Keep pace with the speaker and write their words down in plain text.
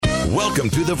Welcome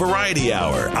to the Variety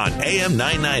Hour on AM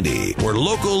 990, where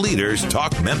local leaders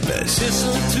talk Memphis.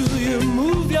 Listen to you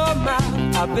move your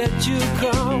mouth. I bet you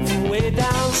come from way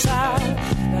down south.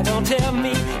 Now don't tell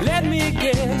me, let me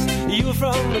guess, you're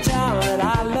from the town that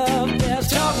I love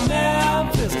best. Talk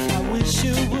Memphis, I wish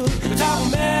you would.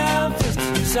 Talk Memphis,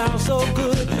 you sound so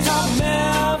good. Talk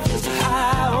Memphis,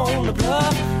 high on the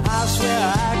bluff. I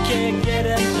swear I can't get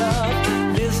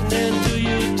enough listening to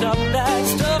you talk that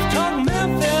stuff. Talk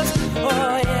Memphis,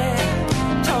 oh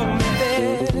yeah, talk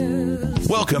Memphis.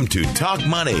 Welcome to Talk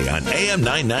Money on AM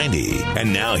 990.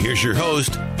 And now here's your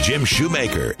host, Jim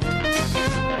Shoemaker.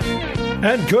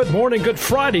 And good morning, good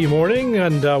Friday morning,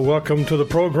 and welcome to the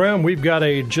program. We've got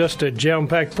just a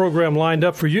jam-packed program lined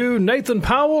up for you. Nathan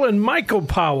Powell and Michael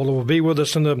Powell will be with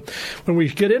us. When we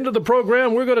get into the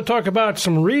program, we're going to talk about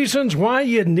some reasons why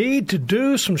you need to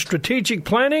do some strategic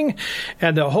planning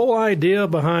and the whole idea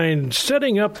behind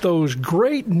setting up those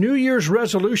great New Year's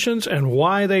resolutions and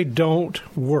why they don't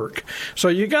work. So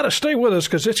you got to stay with us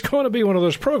because it's going to be one of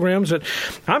those programs that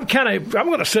I'm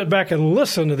going to sit back and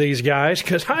listen to these guys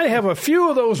because I have a few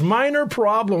of those minor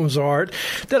problems, Art,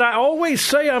 that I always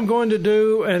say I'm going to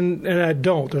do and I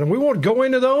don't. And we won't go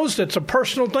into those. It's a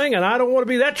personal thing, and I don't want to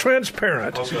be that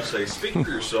transparent. I was going to say, speak for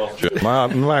yourself.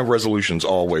 My resolutions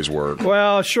always work.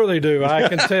 Well, sure they do. I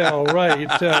can tell, right.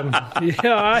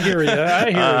 Yeah, I hear you.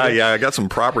 Yeah, I got some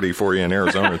property for you in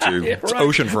Arizona, too. Yeah, it's right.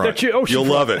 oceanfront. You'll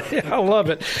love it. Yeah, I love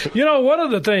it. You know, one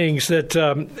of the things that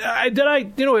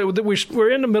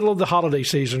we're in the middle of the holiday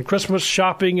season, Christmas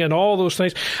shopping and all those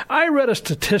things. I read a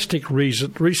statistic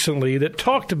recently that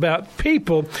talked about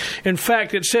people. In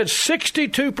fact, it said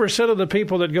 62% of the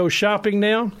people that go shopping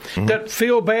now that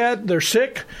feel bad, they're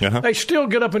sick, they still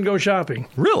get up and go shopping.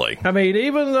 Really? I mean,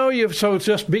 even though so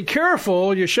just be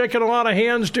careful. You're shaking a lot of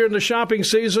hands during the shopping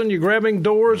season. You're grabbing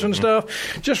doors and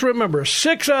stuff. Just remember,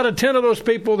 6 out of 10 of those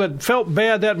people that felt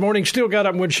bad that morning still got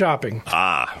up and went shopping.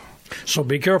 So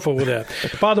be careful with that.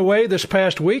 By the way, this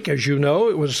past week, as you know,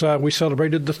 it was we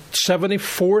celebrated the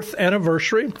 74th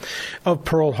anniversary of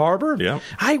Pearl Harbor. Yeah.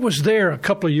 I was there a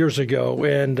couple of years ago,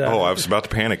 and I was about to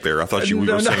panic there. I thought you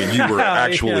were saying you were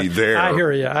actually there. I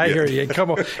hear you. I hear you.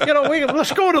 Come on,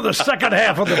 let's go to the second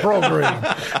half of the program.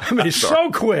 I mean, so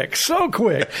quick.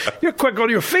 You're quick on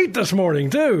your feet this morning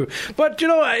too. But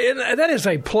that is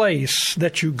a place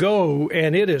that you go,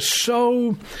 and it is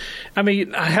so. I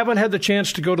mean, I haven't had the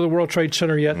chance to go to the World Trade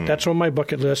Center yet. That's on my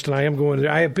bucket list, and I am going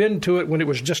there. I have been to it when it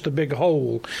was just a big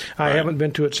hole. I haven't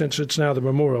been to it since it's now the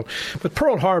memorial. But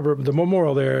Pearl Harbor, the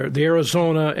memorial there, the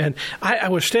Arizona, and I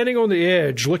was standing on the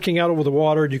edge looking out over the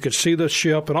water, and you could see the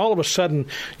ship, and all of a sudden,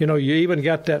 you even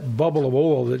got that bubble of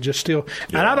oil that just still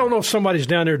 – and I don't know if somebody's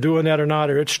down there doing that or not,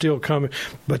 or it's still coming,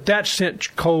 but that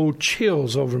sent cold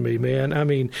chills over me, man. I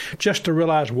mean, just to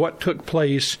realize what took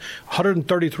place,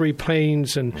 133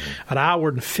 planes and an hour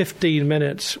and 15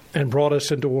 minutes and brought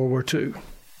us into World War II.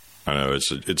 I know.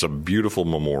 It's a beautiful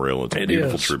memorial. It's a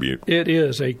beautiful tribute. It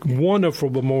is a wonderful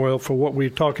memorial for what we're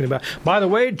talking about. By the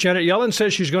way, Janet Yellen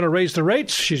says she's going to raise the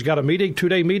rates. She's got a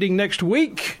 2-day meeting next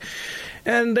week.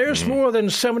 And there's more than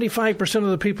 75% of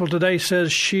the people today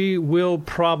says she will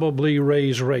probably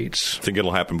raise rates. Think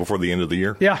it'll happen before the end of the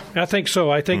year? Yeah, I think so.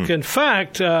 I think, in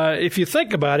fact, if you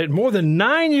think about it, more than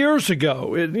 9 years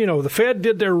ago, the Fed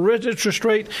did their interest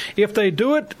rate. If they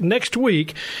do it next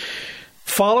week,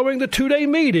 following the 2-day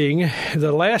meeting,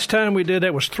 the last time we did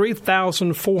that was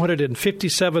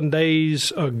 3,457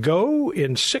 days ago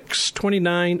in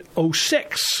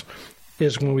 6/29/06.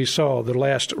 is when we saw the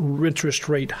last interest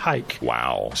rate hike.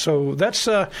 Wow. So that's,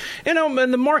 and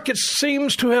the market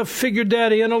seems to have figured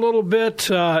that in a little bit.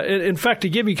 In fact, to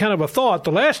give you kind of a thought,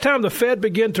 the last time the Fed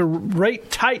began to rate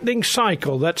tightening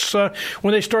cycle, that's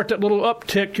when they start that little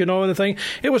uptick, and the thing,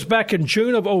 it was back in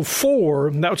June of 2004.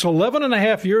 That was 11 and a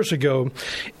half years ago.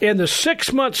 In the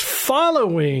 6 months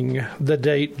following the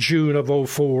date, June of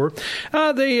 2004,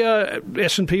 the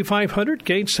S&P 500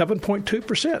 gained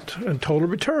 7.2% in total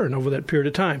return over that period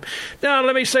of time. Now,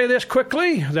 let me say this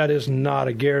quickly. That is not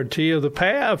a guarantee of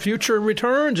the future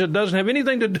returns. It doesn't have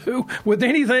anything to do with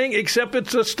anything except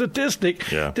it's a statistic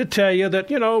to tell you that,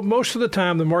 most of the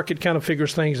time the market kind of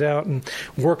figures things out and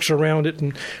works around it.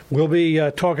 And we'll be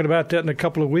talking about that in a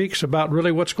couple of weeks about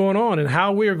really what's going on and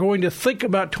how we are going to think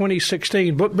about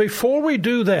 2016. But before we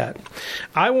do that,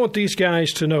 I want these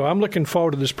guys to know I'm looking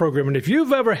forward to this program. And if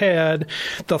you've ever had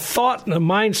the thought and the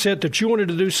mindset that you wanted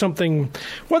to do something,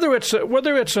 whether it's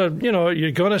whether it's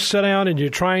you're going to sit down and you're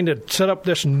trying to set up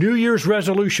this New Year's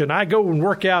resolution. I go and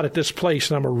work out at this place,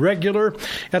 and I'm a regular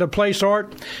at a place,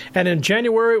 Art. And in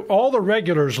January, all the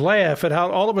regulars laugh at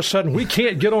how all of a sudden we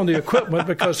can't get on the equipment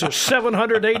because there's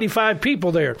 785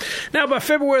 people there. Now, by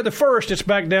February the 1st, it's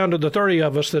back down to the 30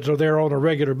 of us that are there on a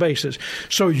regular basis.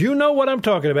 So you know what I'm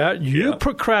talking about. You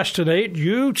procrastinate.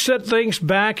 You set things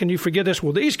back, and you forget this.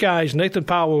 Well, these guys, Nathan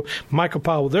Powell, Michael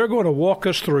Powell, they're going to walk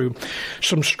us through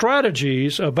some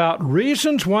strategies about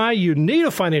reasons why you need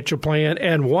a financial plan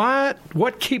and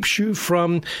what keeps you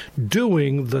from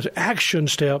doing the action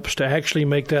steps to actually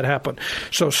make that happen.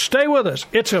 So stay with us.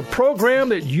 It's a program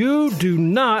that you do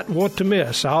not want to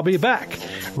miss. I'll be back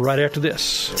right after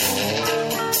this.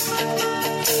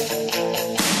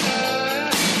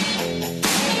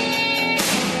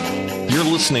 You're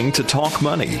listening to Talk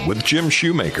Money with Jim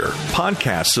Shoemaker.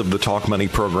 Podcasts of the Talk Money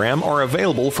program are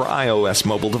available for iOS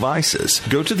mobile devices.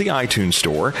 Go to the iTunes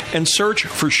Store and search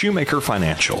for Shoemaker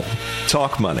Financial.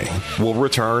 Talk Money will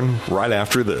return right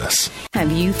after this.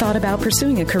 Have you thought about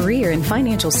pursuing a career in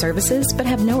financial services but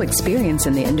have no experience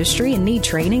in the industry and need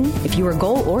training? If you are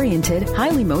goal-oriented,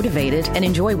 highly motivated, and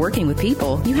enjoy working with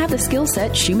people, you have the skill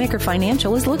set Shoemaker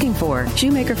Financial is looking for.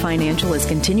 Shoemaker Financial is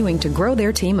continuing to grow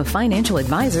their team of financial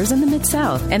advisors in the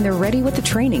Mid-South, and they're ready with the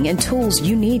training and tools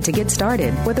you need to get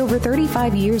started. With over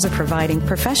 35 years of providing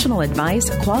professional advice,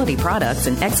 quality products,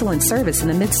 and excellent service in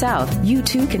the Mid-South, you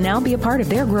too can now be a part of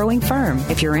their growing firm.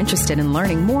 If you're interested in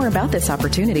learning more about this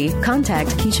opportunity,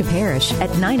 contact Keisha Parrish at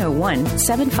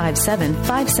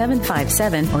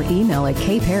 901-757-5757 or email at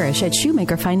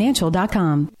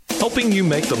kparrish@shoemakerfinancial.com. Helping you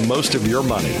make the most of your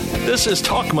money. This is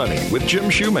Talk Money with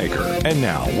Jim Shoemaker. And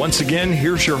now, once again,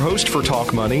 here's your host for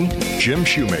Talk Money, Jim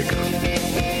Shoemaker.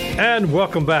 And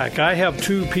welcome back. I have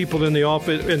two people in the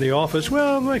office.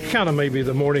 Well, like kind of maybe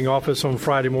the morning office on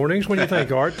Friday mornings. What do you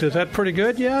think, Art? Is that pretty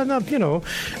good? Yeah, no,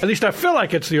 at least I feel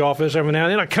like it's the office every now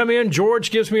and then. I come in.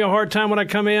 George gives me a hard time when I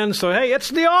come in. So, hey, it's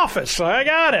the office. I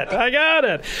got it.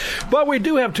 But we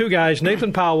do have two guys,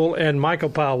 Nathan Powell and Michael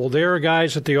Powell. They're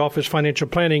guys at the Office Financial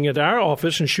Planning at our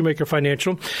office in Shoemaker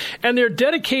Financial. And they're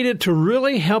dedicated to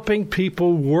really helping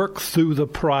people work through the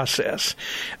process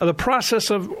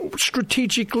of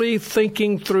strategically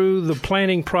thinking through the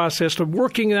planning process, of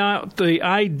working out the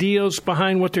ideas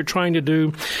behind what they're trying to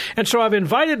do. And so I've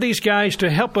invited these guys to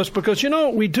help us because,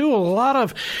 we do a lot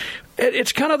of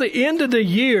it's kind of the end of the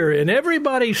year, and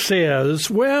everybody says,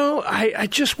 well, I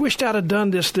just wished I'd have done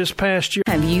this past year.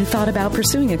 Have you thought about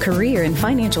pursuing a career in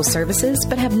financial services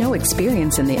but have no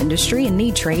experience in the industry and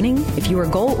need training? If you are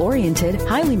goal-oriented,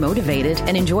 highly motivated,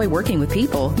 and enjoy working with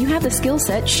people, you have the skill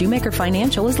set Shoemaker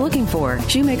Financial is looking for.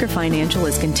 Shoemaker Financial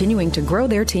is continuing to grow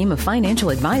their team of financial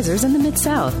advisors in the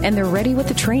Mid-South, and they're ready with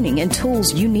the training and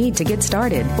tools you need to get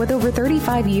started. With over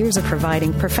 35 years of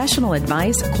providing professional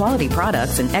advice, quality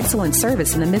products, and excellent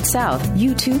service in the Mid-South,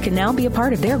 you too can now be a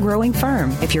part of their growing firm.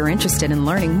 If you're interested in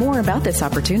learning more about this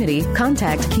opportunity,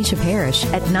 contact Keisha Parrish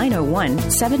at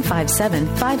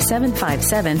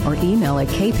 901-757-5757 or email at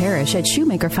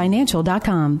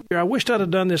kparrish@shoemakerfinancial.com. I wished I'd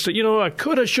have done this. I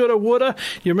coulda, shoulda, woulda.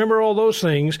 You remember all those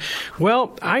things.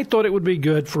 Well, I thought it would be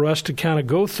good for us to kind of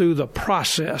go through the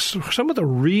process, some of the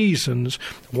reasons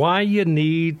why you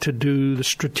need to do the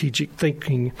strategic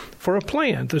thinking for a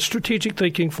plan, the strategic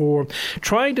thinking for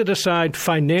trying to decide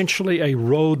financially a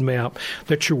roadmap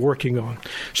that you're working on.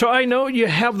 So I know you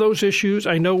have those issues.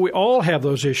 I know we all have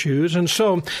those issues. And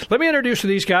so let me introduce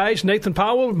these guys, Nathan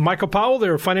Powell, Michael Powell.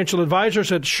 They're financial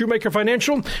advisors at Shoemaker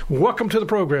Financial. Welcome to the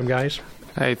program, guys.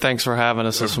 Hey, thanks for having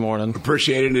us this morning.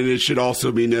 Appreciate it, and it should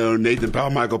also be known, Nathan Powell,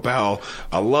 Michael Powell.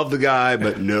 I love the guy,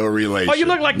 but no relation. Oh, you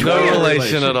look like no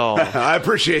relation at all. I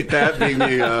appreciate that, being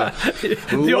a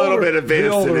little bit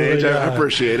advanced in age. I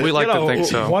appreciate it. We like to think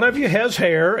so. One of you has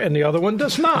hair, and the other one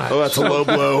does not. Oh, that's a low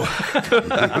blow.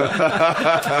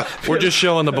 We're just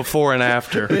showing the before and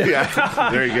after. Yeah,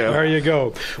 there you go. There you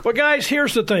go. Well, guys,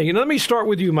 here's the thing. Let me start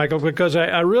with you, Michael, because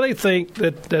I really think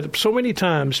that so many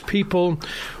times people...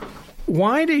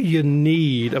 Why do you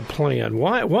need a plan?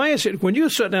 Why is it when you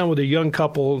sit down with a young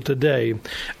couple today,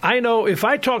 I know if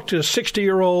I talk to a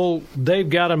 60-year-old, they've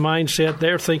got a mindset,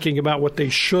 they're thinking about what they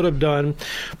should have done.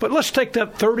 But let's take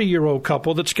that 30-year-old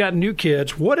couple that's got new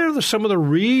kids. What are some of the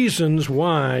reasons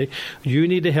why you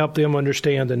need to help them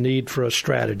understand the need for a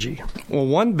strategy? Well,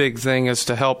 one big thing is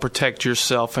to help protect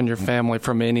yourself and your family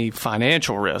from any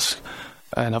financial risk.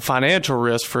 And a financial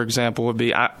risk, for example, would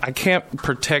be I can't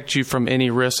protect you from any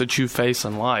risk that you face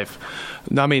in life.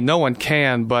 I mean, no one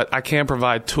can, but I can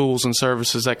provide tools and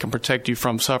services that can protect you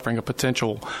from suffering a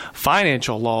potential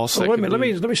financial loss. Well, let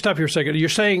me stop here a second. You're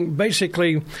saying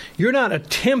basically you're not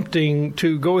attempting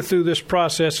to go through this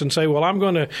process and say, well, I'm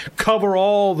going to cover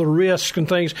all the risks and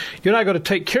things. You're not going to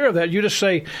take care of that. You're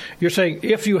saying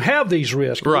if you have these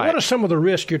risks, right. What are some of the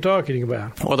risks you're talking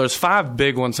about? Well, there's 5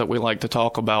 big ones that we like to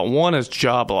talk about. One is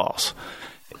job loss,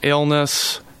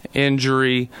 illness,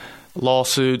 injury,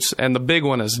 lawsuits, and the big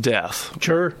one is death.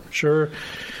 Sure.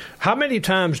 How many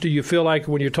times do you feel like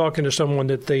when you're talking to someone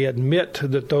that they admit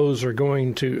that those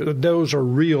are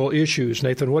real issues?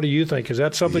 Nathan, what do you think? Is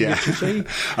that something that you see?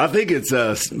 I think it's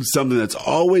something that's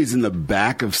always in the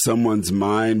back of someone's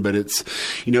mind, but it's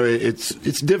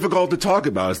difficult to talk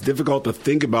about. It's difficult to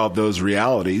think about those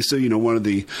realities. So, one of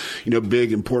the,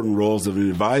 big important roles of an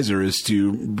advisor is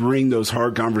to bring those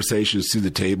hard conversations to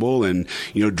the table and,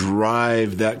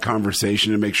 drive that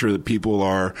conversation and make sure that people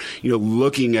are,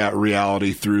 looking at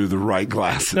reality through the right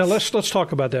glasses. Now let's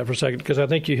talk about that for a second, because I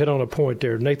think you hit on a point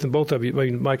there. Nathan,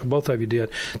 Michael, both of you did.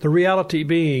 The reality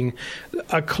being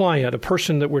a client, a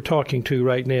person that we're talking to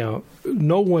right now,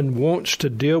 no one wants to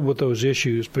deal with those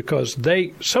issues because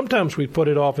sometimes we put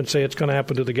it off and say it's going to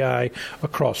happen to the guy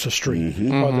across the street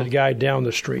or the guy down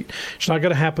the street. It's not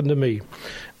going to happen to me.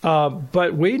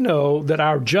 But we know that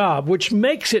our job, which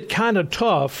makes it kind of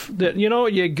tough, that,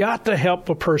 you got to help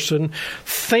a person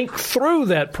think through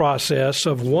that process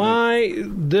of why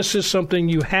this is something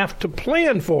you have to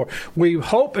plan for. We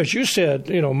hope, as you said,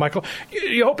 Michael,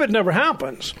 you hope it never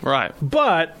happens. Right.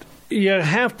 But you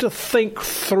have to think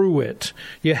through it.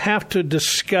 You have to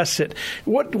discuss it.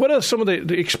 What are some of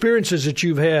the experiences that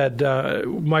you've had,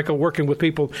 Michael, working with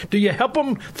people? Do you help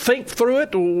them think through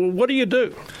it, or what do you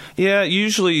do? Yeah,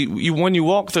 usually when you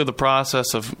walk through the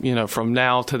process of, from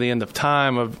now to the end of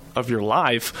time of your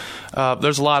life,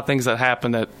 there's a lot of things that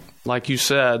happen that, like you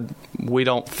said, we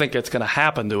don't think it's going to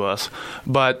happen to us.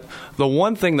 But the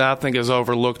one thing that I think is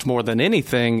overlooked more than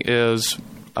anything is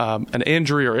an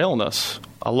injury or illness,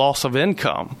 a loss of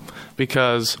income,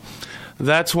 because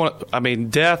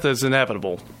death is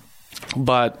inevitable,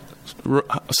 but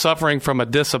suffering from a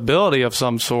disability of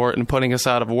some sort and putting us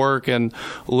out of work and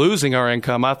losing our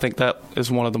income, I think that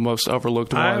is one of the most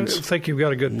overlooked ones. I think you've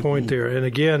got a good point there. And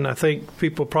again, I think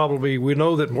people we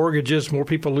know that mortgages, more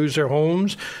people lose their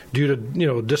homes due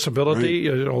to, disability,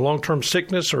 right, long-term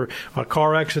sickness or a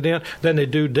car accident than they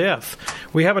do death.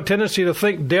 We have a tendency to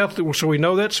think death, so we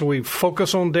know that, so we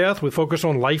focus on death, we focus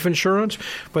on life insurance,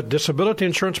 but disability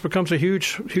insurance becomes a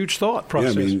huge thought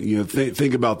process. Yeah,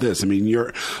 think about this.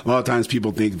 A lot of times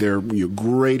people think their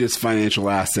greatest financial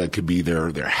asset could be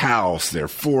their house, their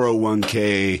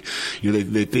 401k.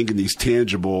 They think in these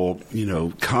tangible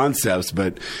concepts,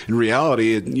 but in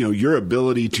reality, your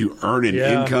ability to earn an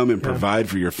income and provide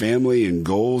for your family and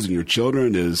goals and your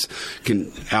children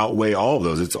can outweigh all of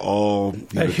those. It's all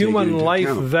that human life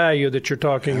value that you're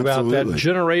talking about, that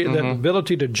that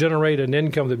ability to generate an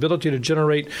income, the ability to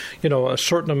generate a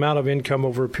certain amount of income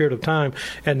over a period of time,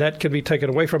 and that can be taken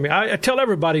away from you. I tell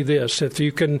everybody this: if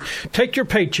you can take your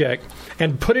paycheck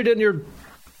and put it in your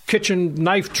kitchen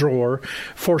knife drawer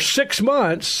for 6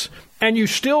 months, and you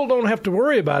still don't have to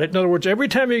worry about it. In other words, every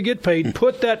time you get paid,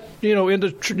 put that in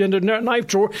the knife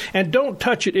drawer and don't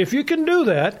touch it. If you can do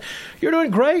that, you're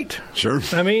doing great. Sure.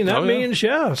 That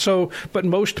means. So, but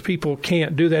most people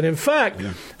can't do that. In fact,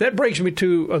 that brings me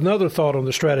to another thought on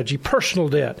the strategy: personal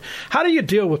debt. How do you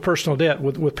deal with personal debt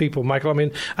with people, Michael?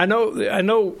 I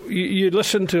know you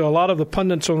listen to a lot of the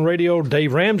pundits on radio.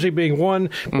 Dave Ramsey being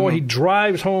one. Boy, he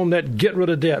drives home that get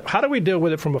rid of debt. How do we deal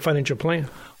with it from a financial plan?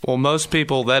 Well, most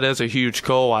people, that is a huge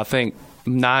goal. I think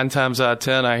 9 times out of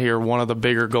 10, I hear one of the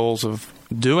bigger goals of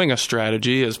doing a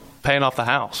strategy is paying off the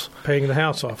house. Paying the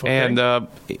house off, okay. And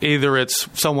either it's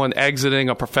someone exiting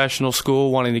a professional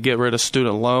school wanting to get rid of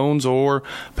student loans, or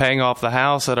paying off the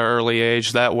house at an early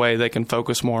age. That way they can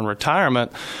focus more on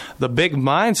retirement. The big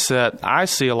mindset I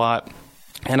see a lot,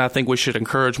 and I think we should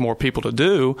encourage more people to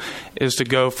do, is to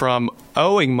go from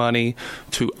owing money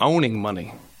to owning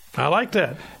money. I like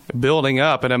that. Building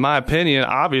up. And in my opinion,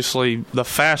 obviously, the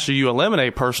faster you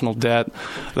eliminate personal debt,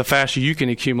 the faster you can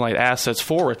accumulate assets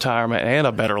for retirement and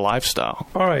a better lifestyle.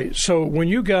 All right. So when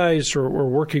you guys are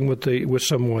working with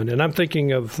someone, and I'm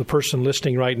thinking of the person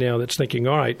listening right now that's thinking,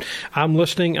 all right, I'm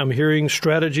listening, I'm hearing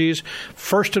strategies.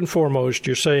 First and foremost,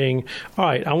 you're saying, all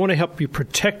right, I want to help you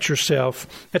protect yourself.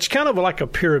 It's kind of like a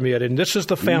pyramid, and this is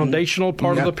the foundational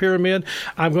part of the pyramid.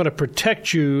 I'm going to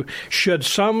protect you should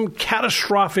some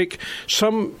catastrophic,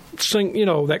 some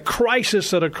that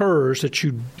crisis that occurs that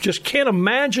you just can't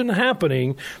imagine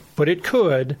happening, but it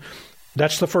could.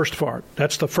 That's the first part.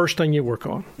 That's the first thing you work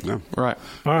on. Yeah. Right.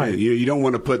 All right. You don't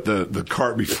want to put the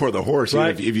cart before the horse.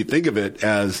 Right. If you think of it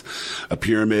as a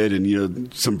pyramid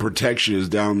and, some protection is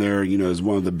down there, as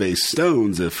one of the base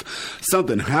stones, if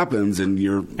something happens and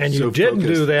you didn't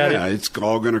do that, it's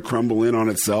all going to crumble in on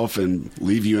itself and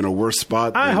leave you in a worse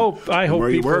spot. I hope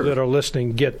people that are are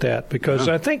listening get that, because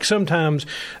I think sometimes,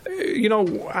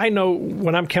 I know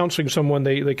when I'm counseling someone,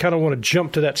 they kind of want to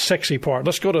jump to that sexy part.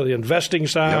 Let's go to the investing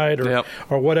side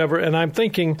or whatever. And I'm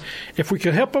thinking, if we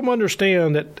could help them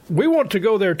understand that we want to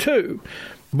go there too,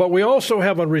 but we also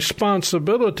have a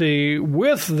responsibility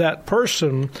with that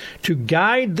person to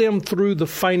guide them through the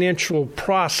financial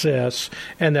process,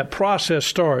 and that process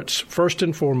starts, first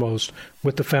and foremost,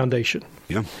 with the foundation.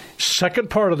 Yeah. Second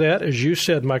part of that, as you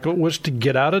said, Michael, was to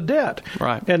get out of debt.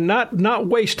 Right. And not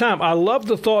waste time. I love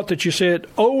the thought that you said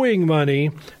owing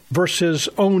money versus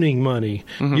owning money.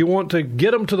 Mm-hmm. You want to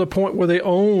get them to the point where they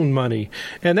own money.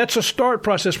 And that's a start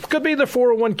process. It could be the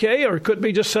 401k, or it could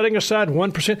be just setting aside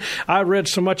 1%. I read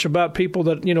so much about people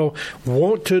that,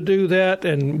 want to do that,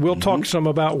 and we'll talk some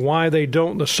about why they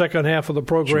don't in the second half of the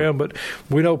program, but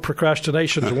we know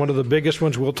procrastination is one of the biggest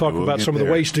ones. We'll talk about some of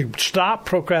the ways to stop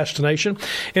procrastination.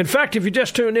 In fact, if you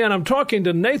just tuned in, I'm talking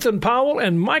to Nathan Powell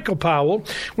and Michael Powell.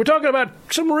 We're talking about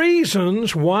some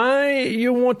reasons why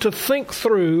you want to think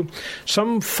through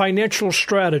some financial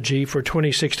strategy for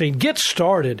 2016. Get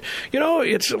started.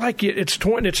 It's like it's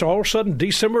all of a sudden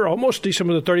almost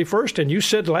December the 31st, and you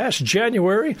said last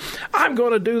January, I'm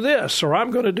going to do this or I'm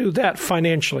going to do that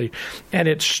financially. And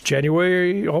it's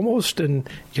January almost, and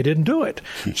you didn't do it.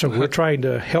 So we're trying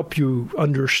to help you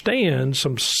understand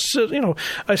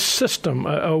a system,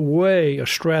 a way, a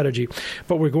strategy.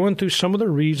 But we're going through some of the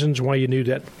reasons why you knew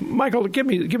that. Michael, give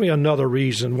me another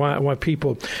reason why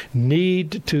people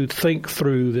need to think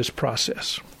through this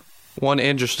process. One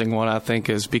interesting one, I think,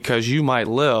 is because you might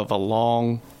live a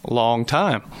long, long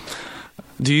time.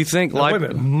 Do you think wait a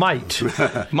minute.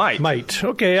 Might.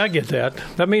 Okay, I get that.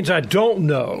 That means I don't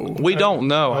know. We don't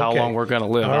know how long we're going to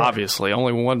live, obviously.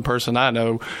 Only one person I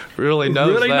know really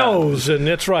knows and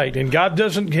that's right. And God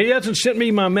he hasn't sent me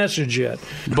my message yet.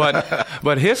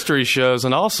 But history shows,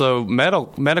 and also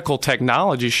medical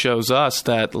technology shows us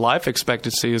that life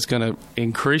expectancy is going to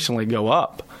increasingly go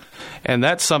up. And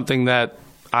that's something that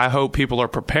I hope people are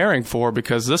preparing for,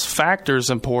 because this factor is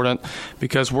important,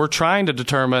 because we're trying to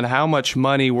determine how much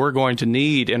money we're going to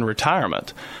need in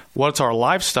retirement. What's our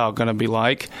lifestyle going to be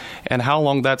like, and how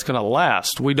long that's going to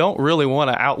last. We don't really want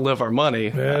to outlive our money.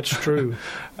 That's true.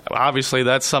 Obviously,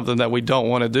 that's something that we don't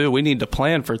want to do. We need to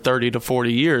plan for 30 to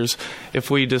 40 years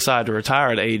if we decide to retire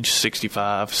at age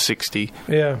 65, 60.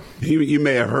 Yeah. You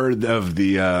may have heard of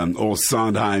the old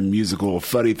Sondheim musical,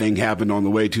 Funny Thing Happened on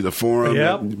the Way to the Forum.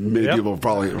 Yep. Many people have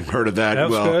probably heard of that.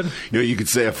 That's good. You could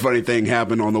say a funny thing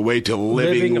happened on the way to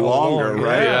living longer,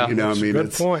 right? Yeah.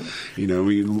 Good point.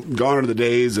 We've gone into the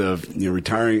days of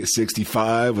retiring at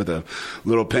 65 with a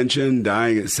little pension,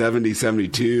 dying at 70,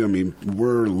 72. I mean,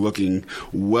 we're looking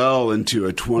well into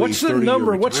a 20, What's the 30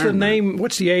 number? year What's the name?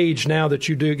 What's the age now that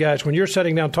you do, guys? When you're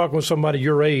sitting down talking with somebody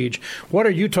your age, what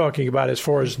are you talking about as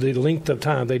far as the length of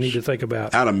time they need to think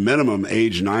about? At a minimum,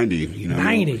 age 90.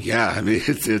 90. Yeah, I mean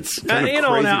it's kind of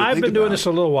crazy now I've been doing about. this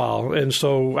a little while, and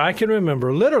so I can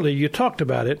remember. Literally, you talked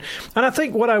about it, and I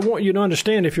think what I want you to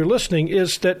understand, if you're listening,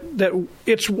 is that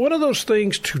it's one of those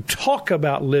things to talk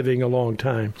about living a long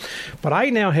time. But I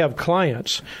now have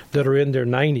clients that are in their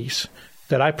 90s.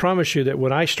 That I promise you that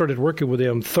when I started working with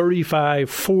them 35,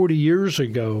 40 years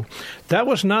ago, that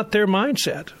was not their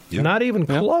mindset. Yep. Not even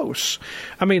close.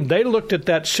 I mean, they looked at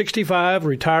that 65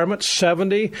 retirement,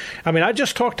 70. I mean, I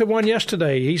just talked to one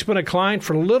yesterday. He's been a client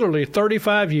for literally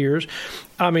 35 years.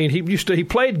 I mean, he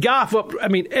played golf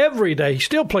every day. He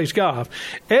still plays golf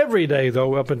every day,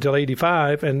 though, up until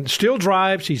 85, and still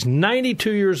drives. He's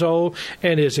 92 years old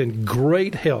and is in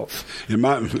great health. And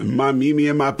my Mimi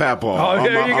and my Papa on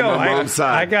my mom's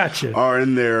side, I got you, are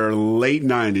in their late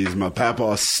 90s. My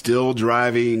Papa is still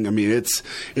driving. I mean,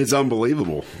 it's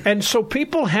unbelievable. And so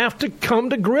people have to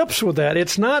come to grips with that.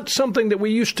 It's not something that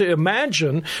we used to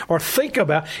imagine or think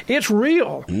about. It's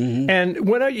real. Mm-hmm. And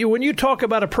when you talk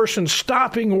about a person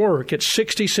stopping work at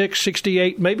 66,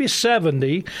 68, maybe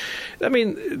 70, I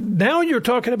mean, now you're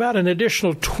talking about an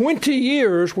additional 20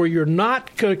 years where you're not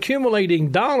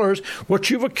accumulating dollars. What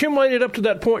you've accumulated up to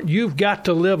that point, you've got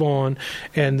to live on,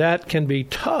 and that can be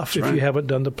tough if you haven't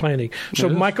done the planning. So,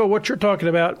 Michael, what you're talking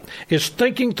about is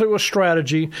thinking through a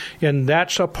strategy, and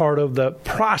that's a part of the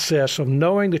process of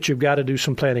knowing that you've got to do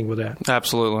some planning with that.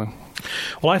 Absolutely.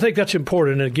 Well, I think that's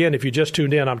important. And again, if you just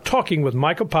tuned in, I'm talking with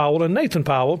Michael Powell and Nathan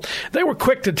Powell. They were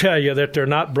quick to tell you that they're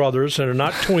not brothers and they're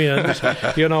not twins,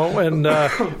 and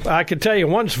I can tell you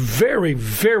one's very,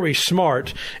 very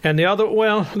smart, and the other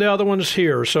one's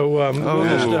here. So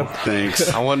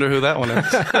thanks. I wonder who that one is.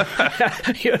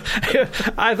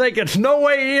 I think it's no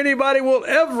way anybody will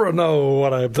ever know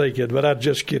what I'm thinking, but I'm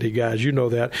just kidding, guys. You know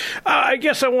that. I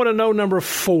guess I want to know number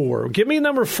 4. Give me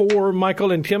number 4,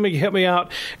 Michael, and help me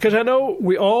out, because I know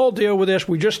we all deal with this.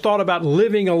 We just thought about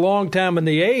living a long time in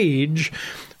the age,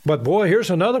 but boy, here's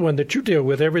another one that you deal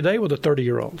with every day with the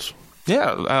 30-year-olds.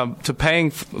 Yeah, to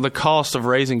paying the cost of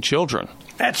raising children.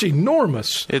 That's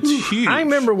enormous. It's huge. I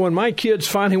remember when my kids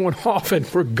finally went off and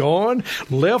were gone,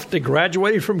 left, they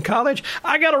graduated from college,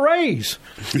 I got a raise.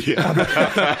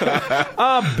 Yeah.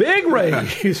 A big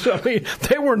raise. I mean,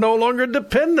 they were no longer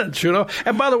dependents,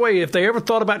 And by the way, if they ever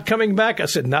thought about coming back, I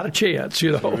said, not a chance,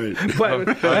 Right.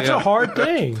 But that's a hard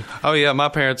thing. Oh, yeah, my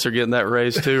parents are getting that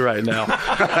raise, too, right now.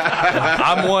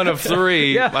 I'm one of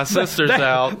 3. Yeah, my sister's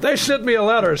out. They sent me a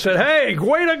letter and said, hey,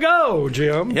 way to go,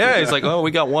 Jim. Yeah, he's like, we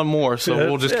got one more,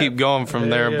 so we'll just keep going from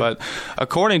there. Yeah. But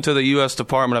according to the U.S.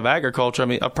 Department of Agriculture, I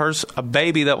mean, a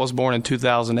baby that was born in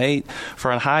 2008,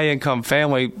 for a high-income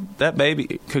family, that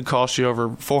baby could cost you over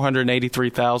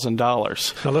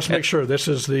 $483,000. Now, let's make sure this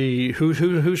is the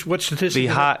what statistic?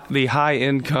 The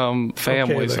high-income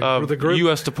families of the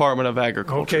U.S. Department of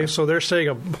Agriculture. Okay, so they're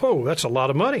saying, that's a lot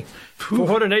of money.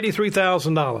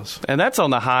 $483,000. And that's on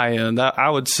the high end. I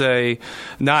would say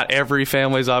not every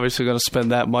family is obviously going to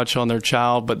spend that much on their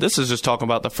child, but this is just talking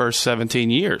about the first 17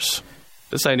 years.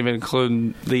 This ain't even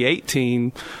including the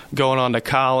 18 going on to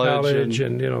college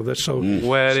and that's so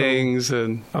weddings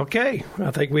and okay.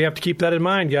 I think we have to keep that in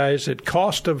mind, guys. At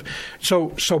cost of so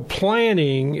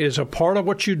planning is a part of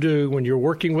what you do when you're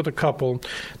working with a couple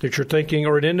that you're thinking,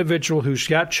 or an individual who's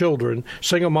got children,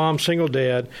 single mom, single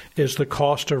dad, is the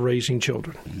cost of raising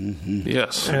children. Mm-hmm.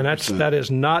 Yes, and that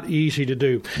is not easy to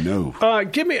do. No.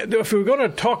 Give me, if we're going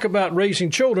to talk about raising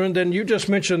children, then you just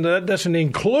mentioned that doesn't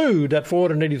include that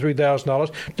 $483,000.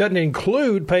 Doesn't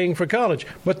include paying for college,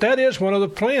 but that is one of the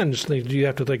plans that you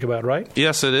have to think about, right?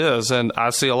 Yes, it is, and I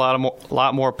see a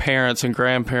lot more parents and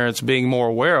grandparents being more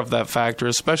aware of that factor,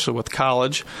 especially with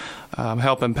college,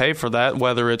 helping pay for that,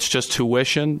 whether it's just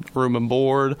tuition, room and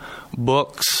board,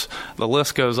 books, the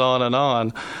list goes on and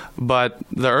on. But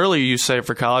the earlier you save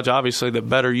for college, obviously, the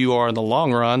better you are in the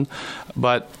long run.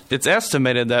 But it's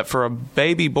estimated that for a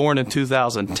baby born in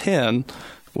 2010,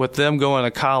 with them going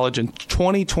to college in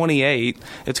 2028,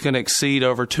 it's going to exceed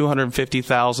over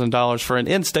 $250,000 for an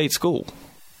in-state school.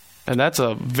 And that's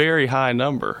a very high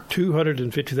number.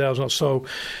 $250,000. So,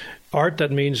 Art,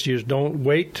 that means you don't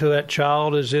wait till that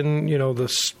child is in,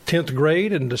 the 10th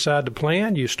grade and decide to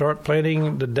plan. You start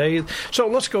planning the day. So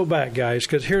let's go back, guys,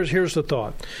 because here's the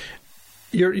thought.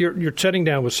 You're sitting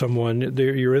down with someone.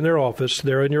 You're in their office.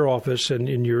 They're in your office, and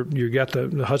you got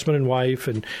the husband and wife,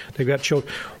 and they've got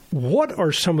children. What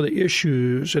are some of the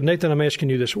issues, and Nathan, I'm asking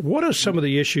you this, what are some of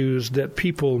the issues that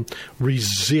people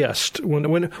resist?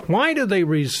 Why do they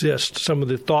resist some of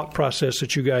the thought process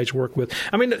that you guys work with?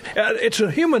 I mean, it's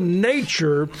a human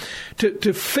nature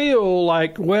to feel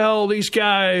like, well, these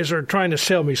guys are trying to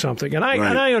sell me something, and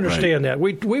I understand that.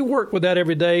 We work with that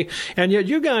every day, and yet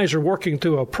you guys are working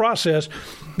through a process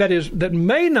that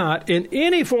may not in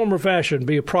any form or fashion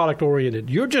be a product oriented.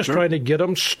 You're just trying to get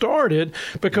them started,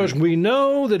 because we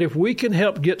know that if we can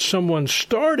help get someone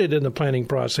started in the planning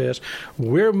process,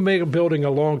 we're building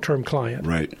a long-term client.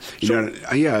 Right.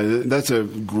 That's a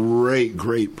great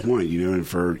point. And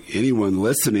for anyone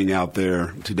listening out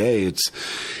there today, it's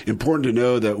important to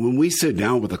know that when we sit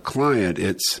down with a client,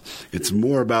 it's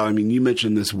more about, you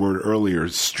mentioned this word earlier,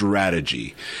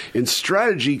 strategy. And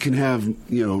strategy can have,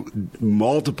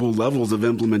 multiple levels of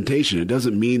implementation. It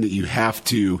doesn't mean that you have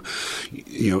to,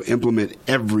 implement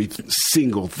every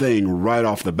single thing right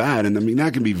off the bat. And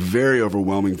that can be very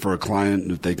overwhelming for a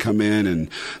client if they come in and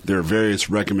there are various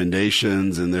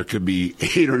recommendations and there could be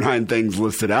 8 or 9 things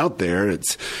listed out there.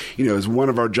 It's, as one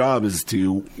of our jobs is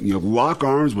to, lock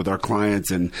arms with our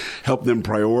clients and help them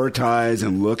prioritize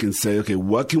and look and say, okay,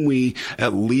 what can we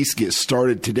at least get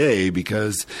started today?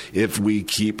 Because if we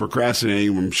keep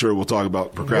procrastinating, I'm sure we'll talk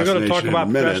about procrastination. We're going to talk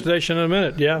about procrastination in a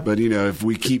minute, yeah. But, if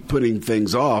we keep putting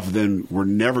things off, then we're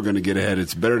never going to get ahead.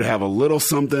 It's better to have a little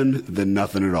something than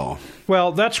nothing at all.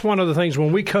 Well, that's one of the things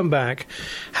when we come back.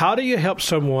 How do you help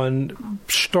someone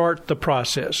start the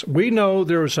process? We know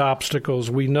there's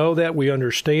obstacles. We know that. We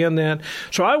understand that.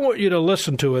 So I want you to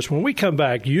listen to us. When we come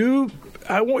back,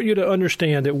 I want you to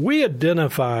understand that we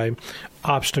identify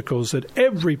obstacles that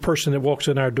every person that walks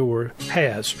in our door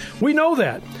has. We know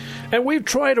that. And we've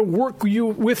tried to work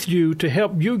with you to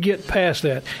help you get past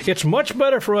that. It's much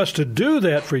better for us to do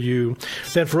that for you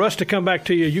than for us to come back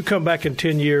to you. You come back in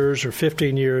 10 years or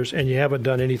 15 years and you haven't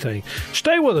done anything.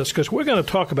 Stay with us because we're going to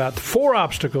talk about 4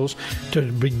 obstacles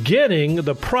to beginning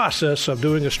the process of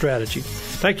doing a strategy.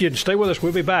 Thank you, and stay with us.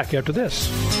 We'll be back after this.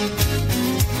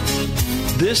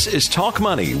 This is Talk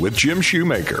Money with Jim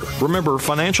Shoemaker. Remember,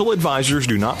 financial advisors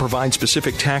do not provide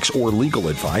specific tax or legal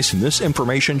advice, and this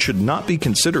information should not be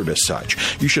considered as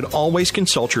such. You should always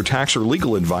consult your tax or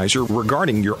legal advisor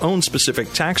regarding your own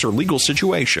specific tax or legal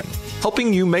situation,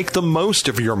 helping you make the most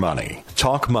of your money.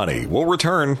 Talk Money will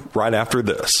return right after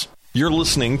this. You're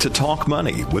listening to Talk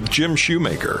Money with Jim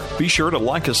Shoemaker. Be sure to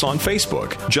like us on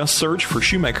Facebook. Just search for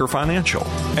Shoemaker Financial.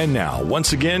 And now,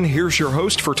 once again, here's your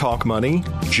host for Talk Money,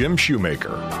 Jim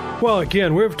Shoemaker. Well,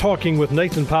 again, we're talking with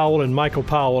Nathan Powell and Michael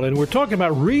Powell, and we're talking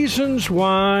about reasons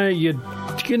why you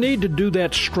need to do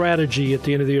that strategy at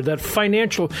the end of the year,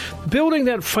 building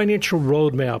that financial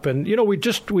roadmap. And,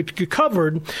 we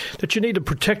covered that you need to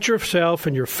protect yourself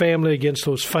and your family against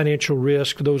those financial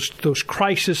risks, those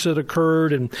crises that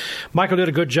occurred. And Michael did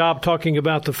a good job talking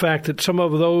about the fact that some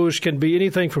of those can be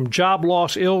anything from job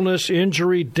loss, illness,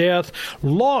 injury, death,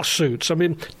 lawsuits. I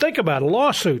mean, think about it,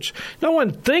 lawsuits. No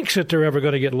one thinks that they're ever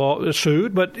going to get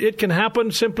sued, but it can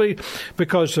happen simply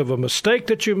because of a mistake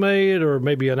that you made or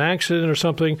maybe an accident or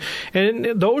something.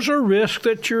 And those are risks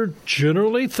that you're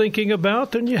generally thinking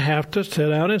about. Then you have to sit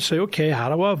down and say, okay,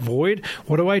 how do I avoid?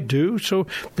 What do I do? So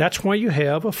that's why you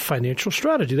have a financial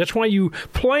strategy. That's why you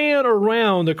plan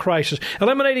around the crisis.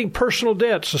 Eliminating personal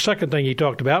debts, the second thing he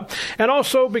talked about. And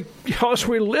also because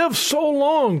we live so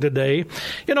long today,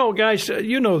 guys,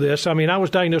 you know this. I mean, I was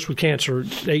diagnosed with cancer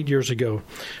 8 years ago.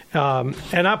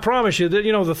 And I promise you that,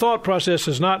 the thought process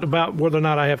is not about whether or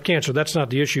not I have cancer. That's not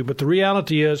the issue. But the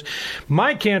reality is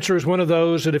my cancer is one of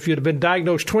those that if you'd have been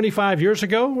diagnosed 25 years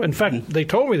ago, in fact, they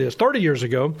told me this 30 years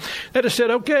ago, they'd have said,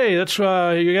 okay, that's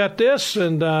you got this,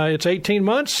 and it's 18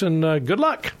 months, and good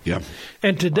luck. Yeah.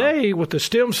 And today, with the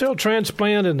stem cell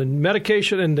transplant and the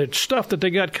medication and the stuff that they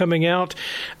got coming out,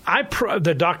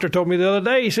 the doctor told me the other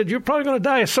day, he said, you're probably going to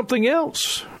die of something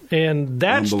else. And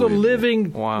that's the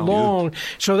living long.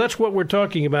 So that's what we're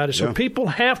talking about. So people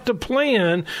have to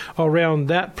plan around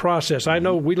that process. I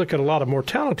know we look at a lot of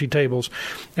mortality tables,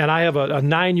 and I have a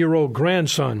 9-year-old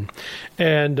grandson.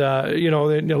 And,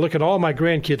 look at all my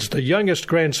grandkids. The youngest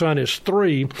grandson is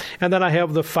 3, and then I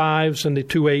have the 5s and the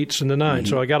 2 8s and the 9s.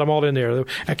 So I got them all in there.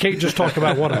 I can't just talk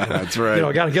about one of them. That's right.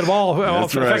 I got to get them all.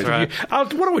 That's right. Why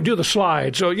don't we do the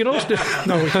slide? So, no, we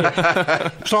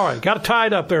can't. Sorry, got it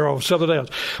tied up there on something else.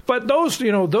 But those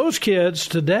kids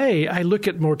today, I look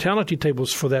at mortality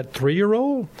tables for that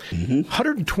 3-year-old,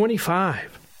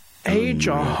 125. Age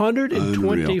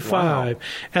 125. Wow.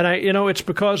 And it's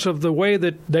because of the way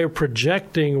that they're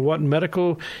projecting what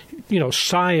medical,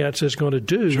 science is going to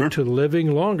do to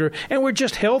living longer. And we're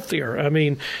just healthier. I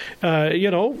mean,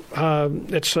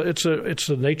 it's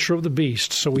the nature of the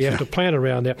beast. So we have to plan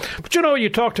around that. But you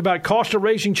talked about cost of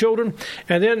raising children.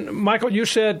 And then, Michael, you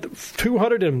said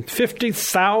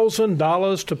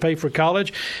 $250,000 to pay for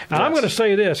college. And I'm going to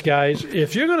say this, guys.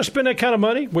 If you're going to spend that kind of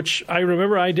money, which I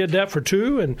remember I did that for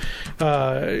 2, and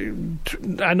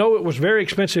I know it was very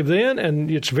expensive then,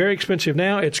 and it's very expensive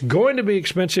now. It's going to be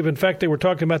expensive. In fact, they were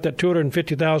talking about that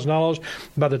 $250,000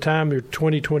 by the time you're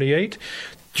 2028.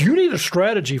 You need a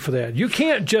strategy for that. You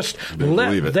can't just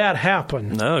let that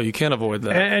happen. No, you can't avoid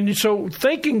that. And so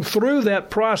thinking through that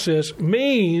process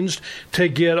means to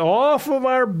get off of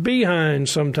our behind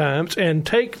sometimes and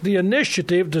take the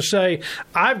initiative to say,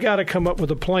 I've got to come up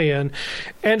with a plan.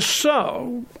 And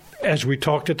so, as we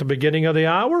talked at the beginning of the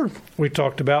hour, we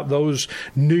talked about those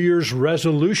New Year's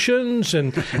resolutions,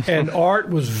 and Art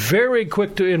was very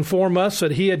quick to inform us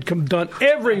that he had done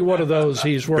every one of those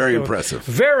he's worked on. Very impressive.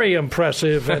 Very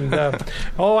impressive. And,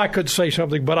 I could say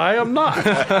something, but I am not.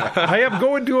 I am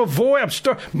going to avoid.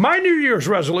 My New Year's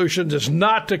resolution is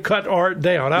not to cut Art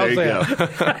down. How's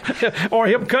that? Or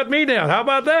him cut me down. How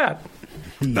about that?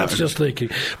 That's just thinking.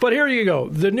 But here you go.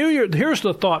 The New Year, here's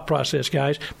the thought process,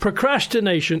 guys.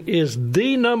 Procrastination is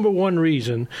the number one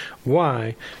reason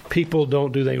why people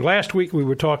don't do things. Last week we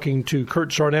were talking to Kurt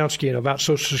Zarnowski about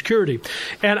Social Security.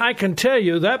 And I can tell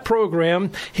you that program,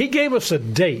 he gave us a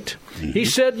date. Mm-hmm. He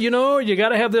said, you got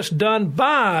to have this done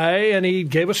by, and he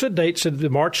gave us a date, said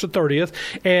March the 30th.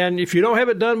 And if you don't have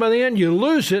it done by then, you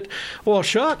lose it. Well,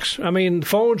 shucks. I mean,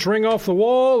 phones ring off the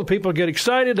wall. People get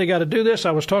excited. They got to do this.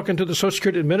 I was talking to the Social Security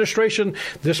Patriot administration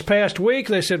this past week,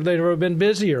 they said they've never been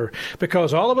busier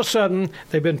because all of a sudden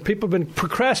people have been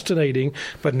procrastinating,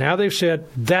 but now they've said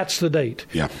that's the date.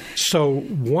 Yeah. So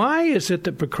why is it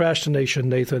that procrastination,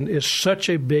 Nathan, is such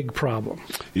a big problem?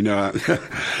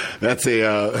 That's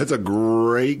a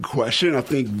great question. I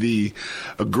think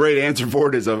a great answer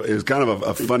for it is kind of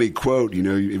a funny quote.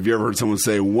 Have you ever heard someone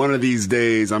say, "One of these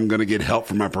days, I'm going to get help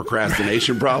from my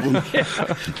procrastination problem"?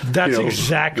 That's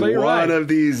exactly right. One of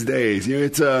these days,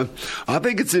 I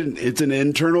think it's an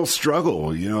internal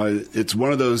struggle. It's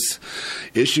one of those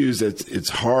issues that it's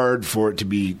hard for it to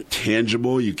be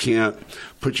tangible. You can't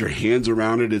put your hands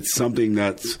around it. It's something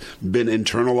that's been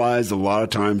internalized a lot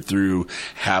of time through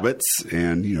habits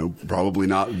and, probably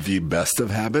not the best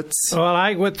of habits. Well,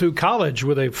 I went through college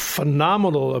with a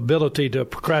phenomenal ability to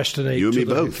procrastinate. You and me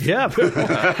both. Yeah.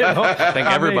 I think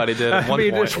everybody did at one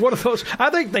point. It's one of those. I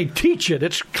think they teach it.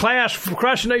 It's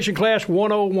procrastination class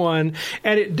 101,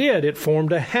 and it did. It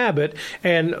formed a habit.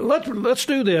 And let's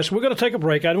do this. We're going to take a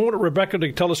break. I want Rebecca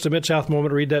to tell us the Mid-South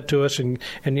moment, read that to us and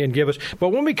give us. But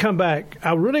when we come back,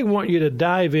 I really want you to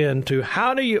dive into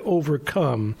how do you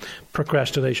overcome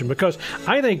procrastination, because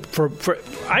I think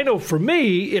I know for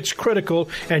me it's critical,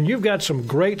 and you've got some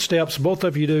great steps, both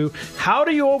of you do. How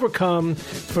do you overcome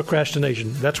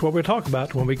procrastination? That's what we'll talk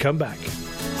about when we come back.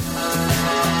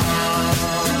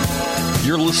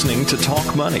 You're listening to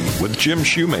Talk Money with Jim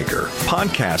Shoemaker.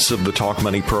 Podcasts of the Talk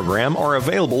Money program are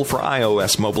available for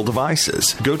iOS mobile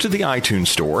devices. Go to the iTunes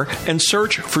Store and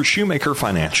search for Shoemaker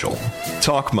Financial.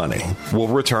 Talk Money will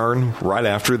return right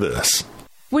after this.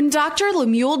 When Dr.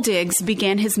 Lemuel Diggs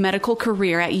began his medical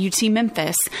career at UT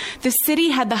Memphis, the city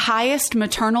had the highest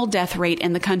maternal death rate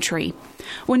in the country.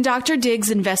 When Dr.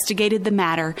 Diggs investigated the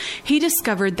matter, he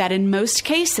discovered that in most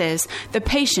cases, the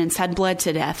patients had bled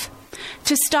to death.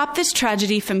 To stop this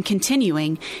tragedy from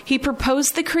continuing, he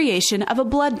proposed the creation of a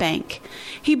blood bank.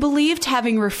 He believed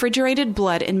having refrigerated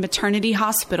blood in maternity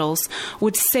hospitals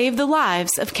would save the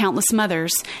lives of countless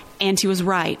mothers, and he was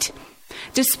right.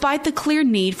 Despite the clear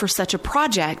need for such a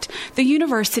project, the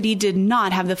university did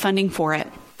not have the funding for it.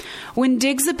 When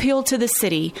Diggs appealed to the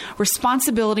city,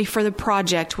 responsibility for the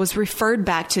project was referred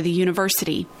back to the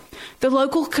university. The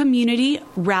local community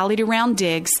rallied around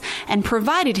Diggs and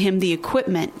provided him the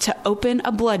equipment to open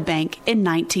a blood bank in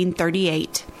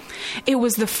 1938. It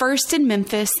was the first in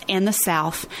Memphis and the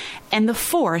South, and the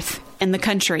fourth in the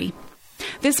country.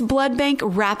 This blood bank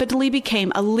rapidly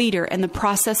became a leader in the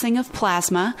processing of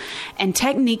plasma, and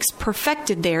techniques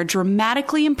perfected there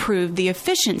dramatically improved the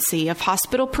efficiency of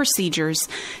hospital procedures,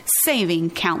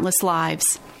 saving countless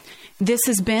lives. This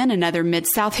has been another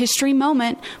Mid-South History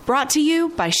Moment brought to you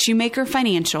by Shoemaker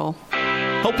Financial.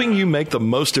 Helping you make the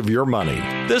most of your money.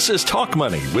 This is Talk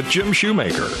Money with Jim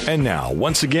Shoemaker. And now,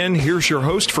 once again, here's your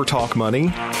host for Talk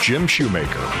Money, Jim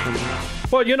Shoemaker.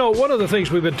 Well, one of the things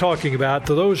we've been talking about,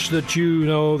 to those that you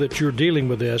know that you're dealing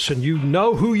with this, and you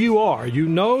know who you are, you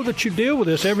know that you deal with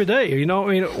this every day.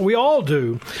 We all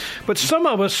do. But some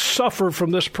of us suffer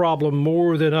from this problem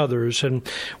more than others. And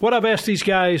what I've asked these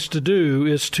guys to do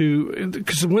is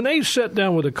because when they sit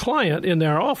down with a client in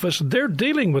their office, they're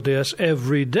dealing with this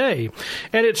every day.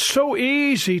 And it's so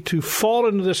easy to fall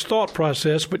into this thought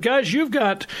process. But guys, you've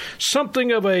got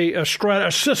something of a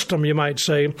system, you might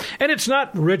say. And it's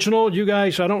not original. You guys,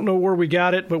 I don't know where we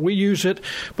got it, but we use it.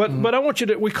 But I want you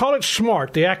to, we call it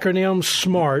SMART, the acronym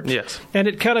SMART. Yes. And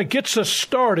it kind of gets us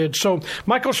started. So,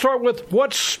 Michael, start with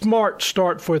what's SMART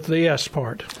start with the S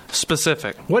part?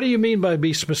 Specific. What do you mean by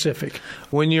be specific?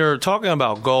 When you're talking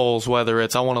about goals, whether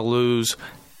it's I want to lose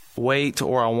weight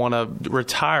or I want to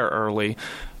retire early,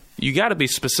 you got to be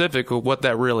specific with what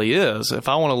that really is. If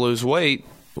I want to lose weight,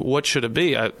 what should it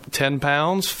be? 10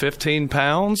 pounds, 15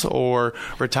 pounds, or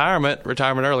retirement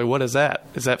early? What is that?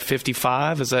 Is that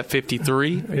 55? Is that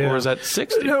 53? Yeah. Or is that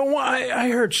 60? I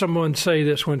heard someone say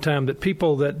this one time, that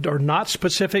people that are not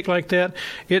specific like that,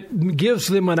 it gives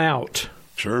them an out.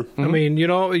 Sure. I mean, you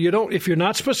don't, if you're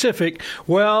not specific,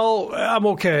 well, I'm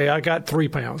okay. I got 3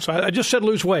 pounds. I just said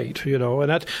lose weight, and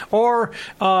that, or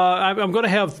I'm going to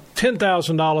have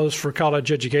 $10,000 for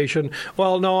college education.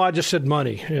 Well, no, I just said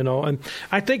money, and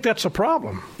I think that's a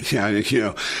problem. Yeah.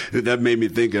 That made me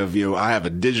think of, I have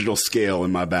a digital scale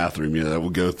in my bathroom, that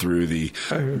will go through the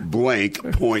blank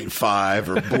 0.5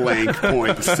 or blank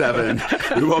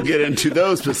 0.7. We won't get into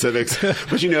those specifics,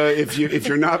 but if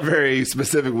you're not very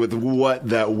specific with what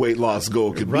that weight loss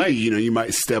goal could be. You know, you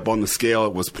might step on the scale.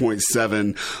 It was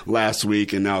 0.7 last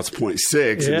week, and now it's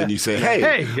 0.6, and then you say,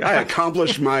 "Hey, I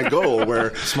accomplished my goal."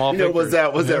 Where small, was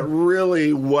that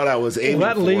really what I was aiming for?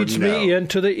 That leads me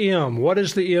into the M. What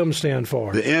does the M stand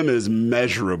for? The M is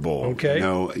measurable. Okay, you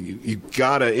know, you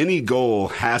gotta, any goal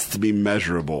has to be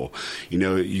measurable. You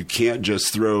know, you can't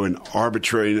just throw an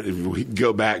arbitrary. If we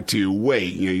go back to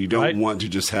weight, you know, you don't want to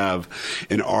just have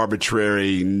an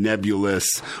arbitrary,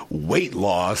 nebulous weight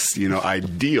loss, you know,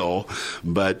 ideal,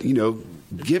 but, you know,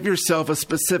 give yourself a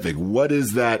specific. What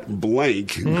is that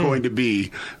blank going to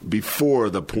be before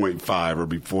the 0.5 or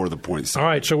before the 0.7? All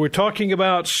right, so we're talking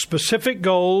about specific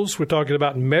goals. We're talking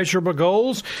about measurable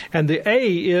goals. And the A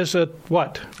is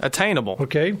what? Attainable.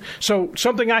 Okay, so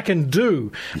something I can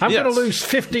do. I'm going to lose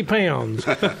 50 pounds.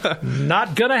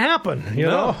 Not going to happen, you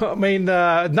know? I mean,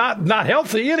 not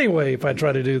healthy anyway if I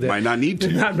try to do that. Might not need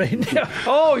to.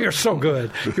 Oh, you're so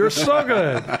good. You're so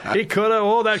good. He could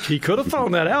have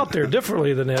thrown that out there differently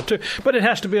than that too, but it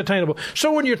has to be attainable.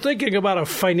 So when you're thinking about a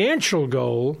financial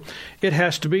goal, it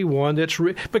has to be one that's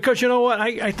because you know what,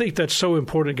 I think that's so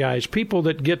important, guys. People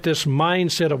that get this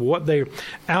mindset of what they're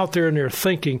out there and they're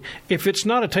thinking, if it's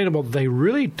not attainable, they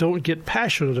really don't get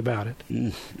passionate about it.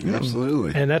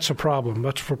 Absolutely. And that's a problem.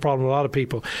 That's a problem with a lot of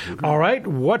people. All right,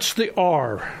 what's the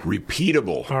R?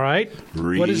 Repeatable. All right.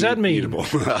 What does that mean?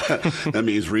 That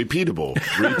means repeatable,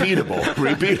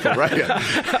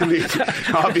 right? I mean,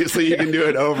 obviously you can do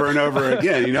it over and over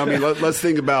again. You know, I mean, let's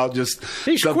think about just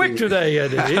he's quick today,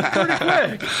 Eddie. He's pretty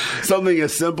quick. Something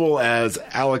as simple as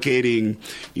allocating,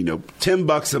 you know,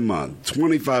 $10 a month,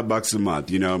 $25 a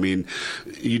month. You know, I mean,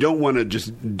 you don't want to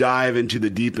just dive into the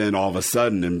deep end all of a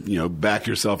sudden and, you know, back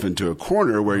yourself into a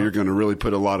corner where you're going to really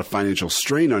put a lot of financial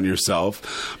strain on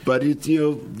yourself. But it's, you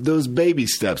know, those baby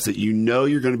steps that you know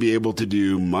you're going to be able to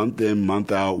do month in,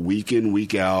 month out, week in,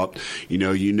 week out. You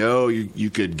know you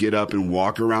could get up and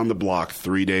walk around the block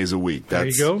 3 days a week.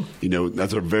 That's, there you go. You know,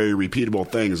 that's a very repeatable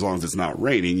thing as long as it's not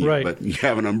raining. Right. But you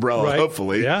have an umbrella,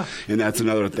 hopefully. Yeah. And that's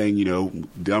another thing, you know,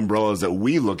 the umbrellas that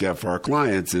we look at for our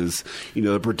clients is, you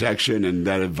know, the protection and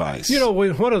that advice. You know,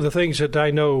 one of the things that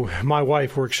I know, my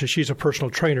wife works, she's a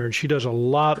personal trainer, and she does a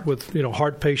lot with, you know,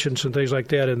 heart patients and things like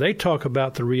that, and they talk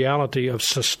about the reality of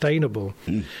sustainable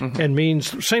and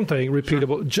means, same thing,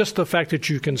 repeatable, just the fact that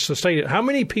you can sustain it. How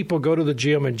many people go to the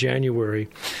gym in January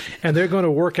and they're going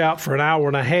to work out for an hour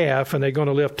and a half and they're going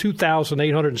to lift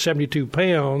 2,872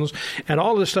 pounds and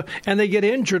all this stuff, and they get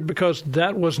injured because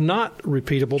that was not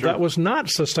repeatable, that was not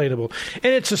sustainable.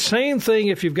 And it's the same thing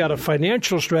if you've got a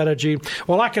financial strategy.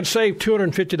 Well, I can save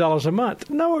 $250 a month.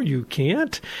 No, you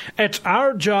can't. It's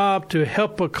our job to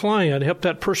help a client, help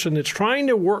that person that's trying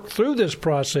to work through this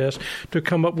process to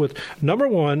come up with, number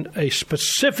one, a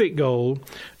specific goal,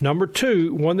 number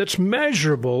two, one that's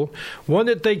measurable, one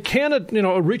that they can, you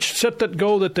know, set that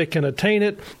goal that they can attain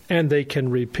it and they can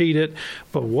repeat it.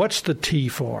 But what's the T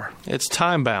for? It's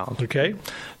time bound. Okay.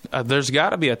 There's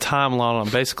got to be a timeline on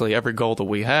basically every goal that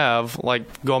we have.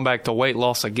 Like going back to weight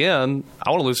loss again, I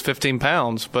want to lose 15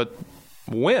 pounds, but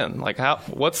when? Like,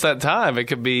 what's that time? It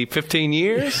could be 15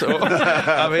 years.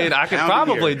 I mean, I could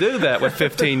probably do that with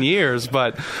 15 years,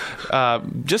 but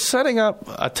just setting up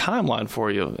a timeline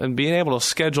for you and being able to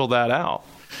schedule that out.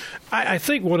 I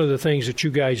think one of the things that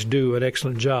you guys do an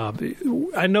excellent job.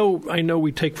 I know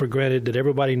we take for granted that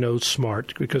everybody knows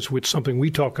SMART because it's something we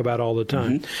talk about all the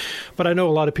time. But I know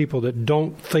a lot of people that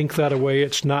don't think that way.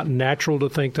 It's not natural to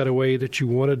think that way, that you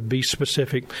want to be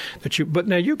specific. But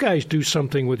now you guys do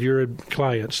something with your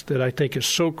clients that I think is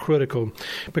so critical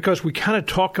because we kind of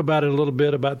talk about it a little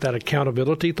bit about that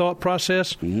accountability thought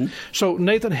process. So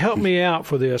Nathan, help me out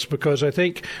for this because I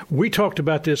think we talked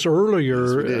about this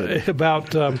earlier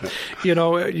about you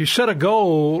know, you set a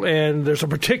goal and there's a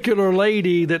particular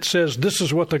lady that says this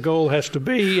is what the goal has to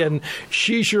be, and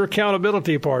she's your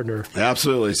accountability partner.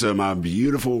 Absolutely. So my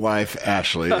beautiful wife,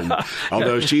 Ashley, and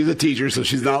although she's a teacher, so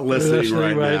she's not listening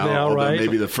right now, although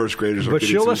maybe the first graders are but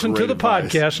she'll listen to the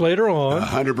podcast later on.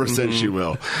 100% she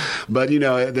will. But, you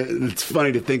know, it's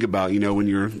funny to think about, you know, when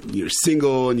you're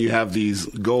single and you have these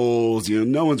goals, you know,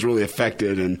 no one's really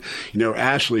affected. And, you know,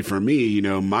 Ashley, for me, you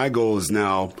know, my goal is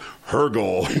now her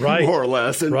goal, more or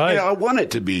less. And you know, I want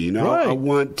it to be, you know, I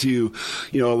want to,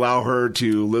 you know, allow her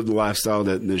to live the lifestyle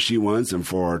that she wants and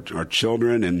for our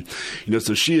children. And, you know,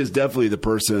 so she is definitely the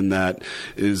person that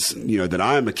is, you know, that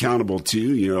I'm accountable to.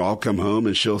 You know, I'll come home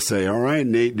and she'll say, all right,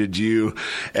 Nate, did you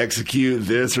execute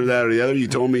this or that or the other? You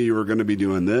told me you were going to be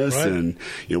doing this. And,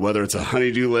 you know, whether it's a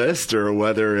honey-do list or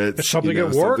whether it's something, you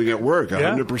know, something at work,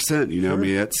 100%. You know, I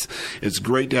mean, it's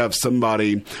great to have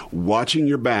somebody watching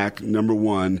your back, number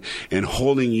one, and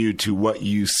holding you to what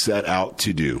you set out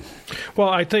to do. Well,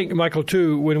 I think, Michael,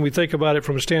 too, when we think about it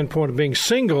from a standpoint of being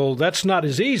single, that's not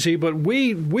as easy, but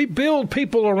we build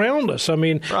people around us. I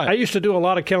mean, right. I used to do a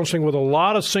lot of counseling with a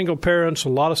lot of single parents, a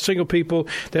lot of single people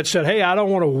that said, hey, I don't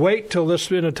want to wait till this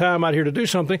in a time out here to do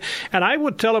something. And I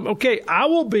would tell them, okay, I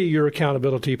will be your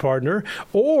accountability partner,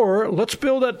 or let's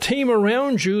build that team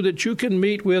around you that you can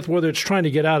meet with, whether it's trying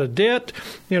to get out of debt,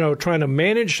 trying to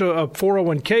manage a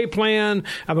 401k plan.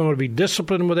 I'm going to be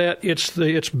disciplined with that.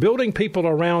 It's building people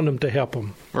around them to help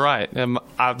them. Right. And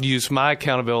I've used my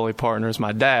accountability partner as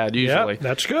my dad, usually. Yeah,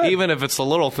 that's good. Even if it's the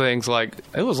little things, like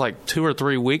it was like 2 or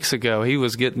 3 weeks ago, he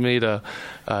was getting me to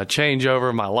change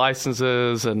over my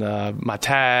licenses and my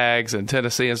tags in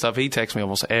Tennessee and stuff. He texts me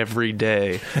almost every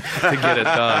day to get it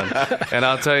done. And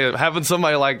I'll tell you, having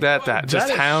somebody like that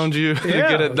just hound you to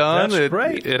get it done,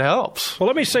 great. It helps. Well,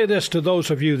 let me say this to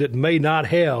those of you that may not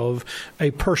have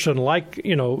a person like,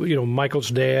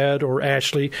 Michael's dad or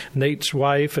Ashley, Nate's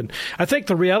wife. And I think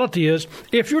the reality is,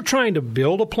 if you're trying to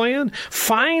build a plan,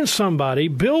 find somebody,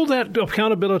 build that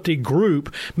accountability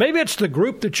group. Maybe it's the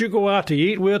group that you go out to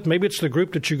eat with. Maybe it's the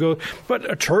group that you go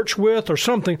a church with or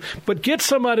something. But get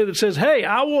somebody that says, hey,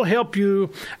 I will help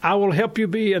you. I will help you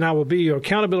be, and I will be your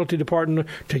accountability partner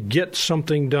to get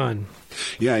something done.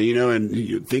 Yeah,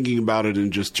 and thinking about it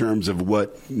in just terms of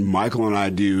what Michael and I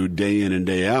do day in and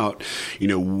day out,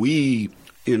 we,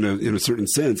 in a certain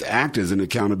sense, act as an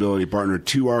accountability partner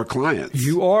to our clients.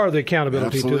 You are the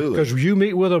accountability, because you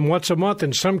meet with them once a month,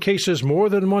 in some cases more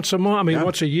than once a month.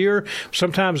 Once a year.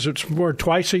 Sometimes it's more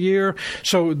twice a year.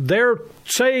 So they're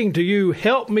saying to you,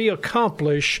 help me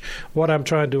accomplish what I'm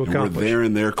trying to accomplish. And we're there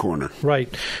in their corner. Right.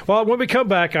 Well, when we come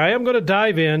back, I am going to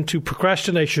dive into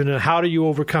procrastination and how do you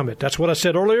overcome it. That's what I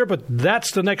said earlier, but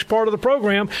that's the next part of the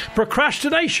program,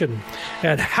 procrastination.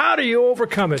 And how do you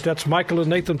overcome it? That's Michael and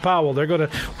Nathan Powell. They're going to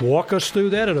walk us through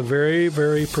that in a very,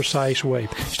 very precise way.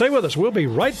 Stay with us. We'll be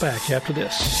right back after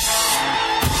this.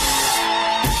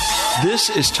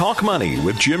 This is Talk Money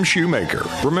with Jim Shoemaker.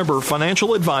 Remember,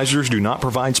 financial advisors do not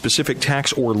provide specific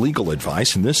tax or legal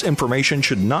advice, and this information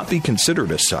should not be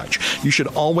considered as such. You should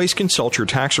always consult your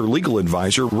tax or legal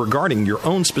advisor regarding your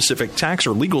own specific tax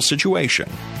or legal situation.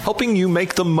 Helping you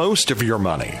make the most of your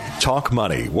money. Talk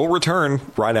Money will return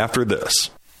right after this.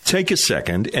 Take a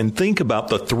second and think about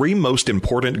the 3 most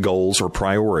important goals or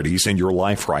priorities in your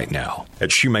life right now.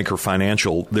 At Shoemaker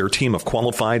Financial, their team of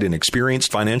qualified and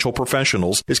experienced financial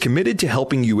professionals is committed to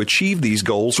helping you achieve these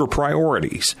goals or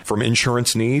priorities. From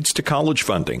insurance needs to college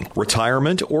funding,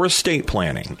 retirement, or estate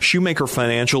planning, Shoemaker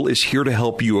Financial is here to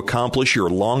help you accomplish your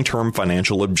long-term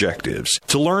financial objectives.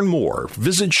 To learn more,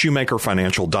 visit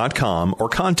shoemakerfinancial.com or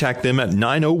contact them at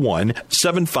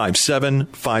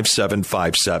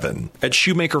 901-757-5757. At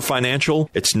Shoemaker Financial,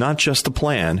 it's not just the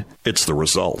plan, it's the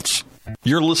results.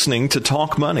 You're listening to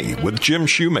Talk Money with Jim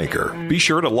Shoemaker. Be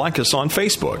sure to like us on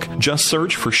Facebook. Just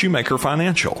search for Shoemaker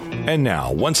Financial. And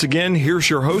now, once again, here's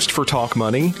your host for Talk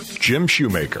Money, Jim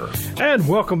Shoemaker. And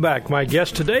welcome back. My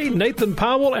guests today, Nathan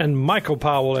Powell and Michael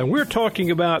Powell. And we're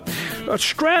talking about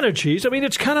strategies. I mean,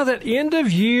 it's kind of that end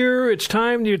of year. It's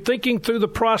time you're thinking through the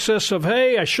process of,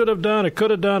 hey, I should have done, I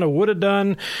could have done, I would have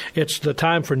done. It's the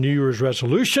time for New Year's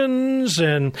resolutions.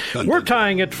 And we're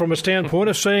tying it from a standpoint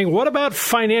of saying, what about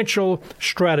financial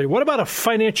strategy? What about a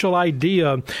financial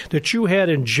idea that you had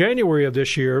in January of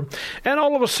this year, and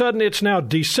all of a sudden it's now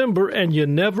December and you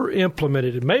never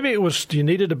implemented it? Maybe it was you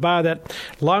needed to buy that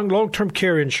long-term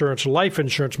care insurance, life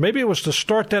insurance. Maybe it was to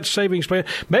start that savings plan.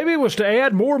 Maybe it was to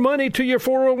add more money to your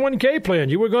 401k plan.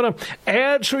 You were going to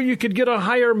add so you could get a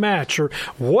higher match or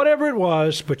whatever it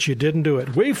was, but you didn't do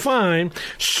it. We find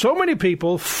so many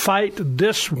people fight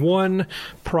this one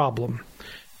problem.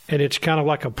 And it's kind of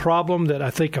like a problem that I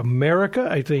think America,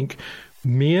 I think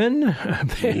men,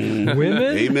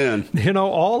 women, amen.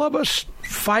 All of us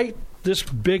fight this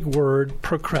big word,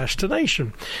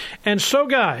 procrastination. And so,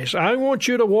 guys, I want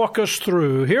you to walk us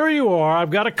through. Here you are.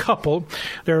 I've got a couple.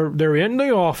 They're in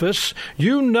the office.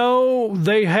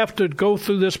 They have to go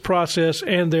through this process,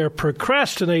 and they're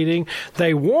procrastinating.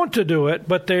 They want to do it,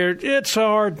 but it's a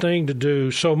hard thing to do.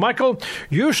 So, Michael,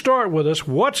 you start with us.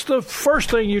 What's the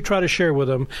first thing you try to share with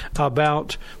them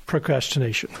about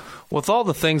procrastination? With all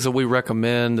the things that we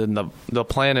recommend and the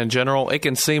plan in general, it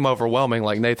can seem overwhelming,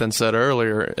 like Nathan said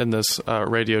earlier in this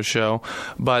radio show.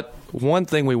 But one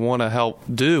thing we want to help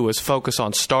do is focus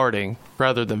on starting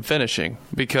rather than finishing,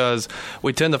 because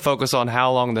we tend to focus on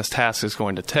how long this task is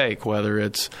going to take, whether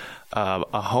it's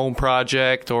a home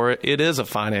project, or it is a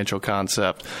financial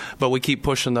concept. But we keep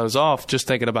pushing those off, just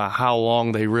thinking about how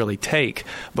long they really take.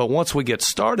 But once we get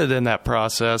started in that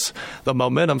process, the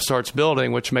momentum starts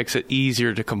building, which makes it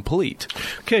easier to complete.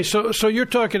 Okay, so you're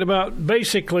talking about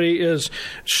basically is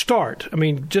start. I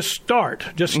mean, just start.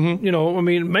 Just,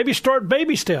 maybe start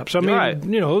baby steps. I mean, right.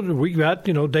 We got,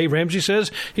 Dave Ramsey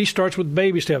says he starts with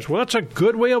baby steps. Well, that's a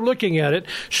good way of looking at it.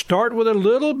 Start with a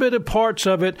little bit of parts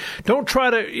of it. Don't try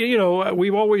to,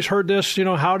 we've always heard this,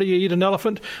 how do you eat an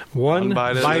elephant? One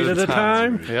bite at a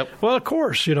time. Yep. Well, of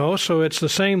course, so it's the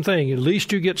same thing. At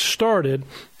least you get started,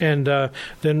 and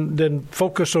then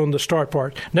focus on the start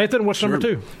part. Nathan, what's number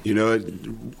 2?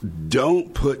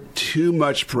 Don't put too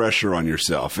much pressure on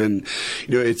yourself. And,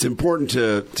 it's important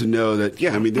to know that,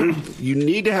 you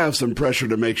need to have some pressure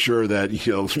to make sure that,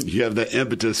 you have the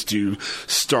impetus to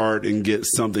start and get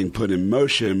something put in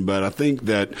motion. But I think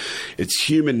that it's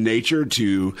human nature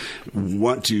to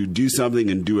want to do something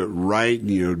and do it right,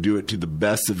 do it to the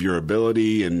best of your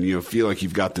ability, and, feel like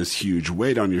you've got this huge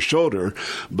weight on your shoulder.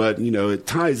 But, it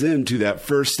ties into that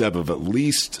first step of at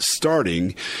least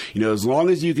starting. As long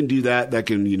as you can do that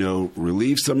can,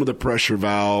 relieve some of the pressure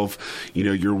valve.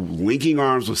 You're linking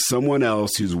arms with someone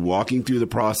else who's walking through the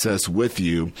process with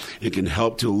you. It can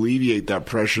help to alleviate that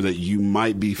pressure that you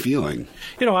might be feeling.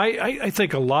 I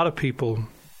think a lot of people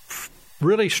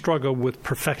really struggle with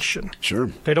perfection. Sure.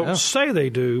 They don't say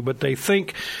they do, but they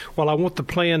think, well, I want the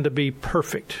plan to be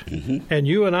perfect. Mm-hmm. And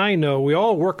you and I know, we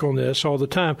all work on this all the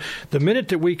time. The minute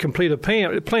that we complete a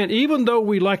plan, even though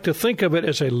we like to think of it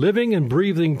as a living and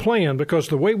breathing plan, because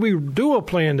the way we do a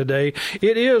plan today,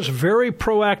 it is very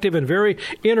proactive and very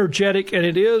energetic, and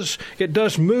it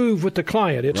does move with the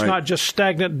client. It's not just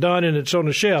stagnant, done, and it's on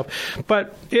the shelf.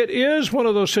 But it is one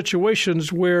of those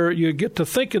situations where you get to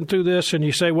thinking through this, and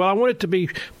you say, well, I want it to be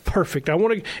perfect.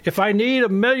 If I need $1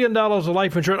 million of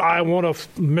life insurance, I want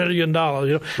 $1 million.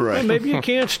 Right. Well, maybe you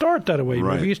can't start that way.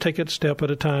 Right. Maybe you take it a step at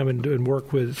a time and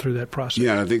work with it through that process.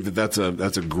 Yeah, I think that's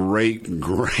a great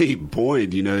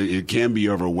point. It can be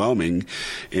overwhelming,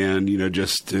 and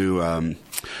just to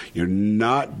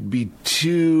not be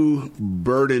too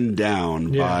burdened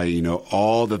down by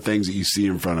all the things that you see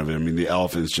in front of him. I mean, the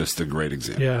elephant's just a great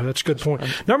example. Yeah, that's a good point.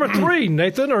 Number 3,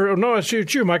 Nathan, or no, it's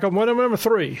you, Michael. What number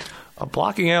 3?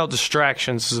 Blocking out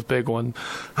distractions is a big one.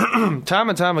 Time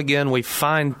and time again, we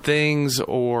find things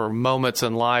or moments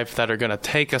in life that are going to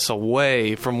take us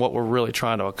away from what we're really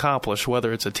trying to accomplish,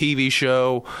 whether it's a TV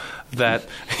show that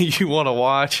you want to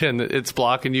watch and it's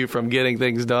blocking you from getting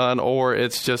things done, or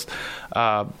it's just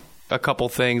a couple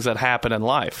things that happen in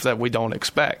life that we don't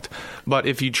expect. But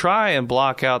if you try and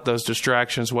block out those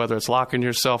distractions, whether it's locking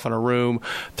yourself in a room,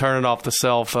 turning off the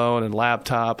cell phone and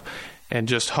laptop, and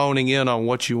just honing in on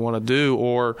what you want to do,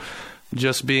 or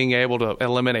just being able to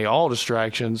eliminate all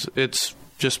distractions, it's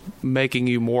just making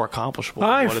you more accomplishable.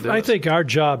 I think our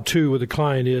job, too, with the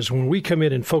client is when we come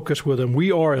in and focus with them,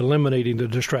 we are eliminating the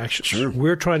distractions. Sure.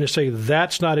 We're trying to say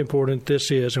that's not important,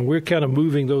 this is, and we're kind of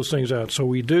moving those things out. So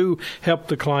we do help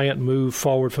the client move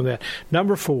forward from that.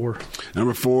 Number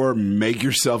 4, make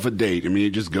yourself a date. I mean,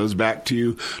 it just goes back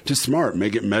to SMART.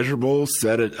 Make it measurable,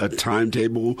 set a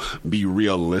timetable, be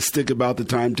realistic about the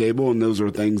timetable, and those are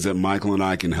things that Michael and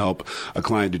I can help a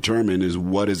client determine is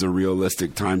what is a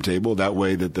realistic timetable. That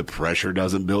way that the pressure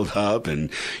doesn't build up and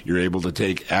you're able to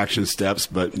take action steps,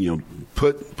 but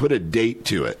put a date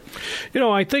to it.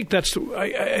 I think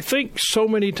I think so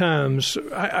many times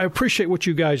I appreciate what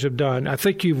you guys have done. I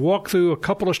think you've walked through a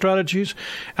couple of strategies,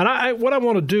 and what I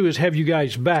want to do is have you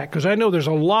guys back, because I know there's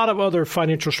a lot of other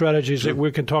financial strategies that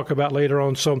we can talk about later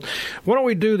on. So why don't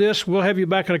we do this? We'll have you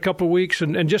back in a couple of weeks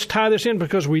and just tie this in,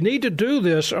 because we need to do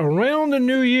this around the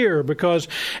new year, because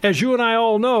as you and I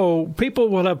all know, people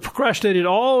will have procrastinated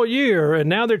all year, and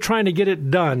now they're trying to get it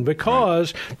done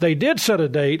because they did set a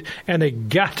date and they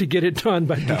got to get it done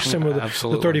by December the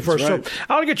 31st. Right. So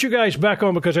I'll get you guys back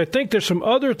on, because I think there's some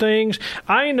other things.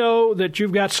 I know that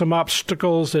you've got some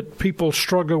obstacles that people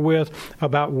struggle with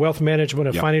about wealth management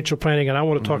and financial planning, and I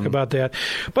want to talk about that.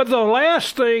 But the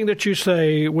last thing that you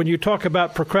say when you talk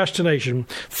about procrastination,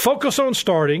 focus on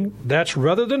starting. That's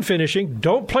rather than finishing.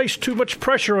 Don't place too much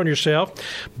pressure on yourself.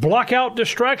 Block out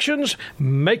distractions.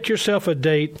 Make yourself a a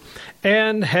date,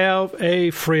 and have a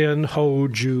friend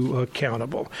hold you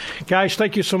accountable. Guys,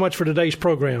 thank you so much for today's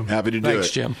program. Happy to do Thanks,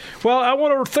 it. Jim. Well, I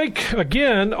want to thank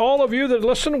again all of you that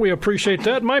listen. We appreciate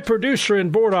that. My producer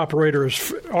and board operator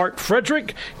is Art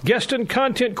Frederick. Guest and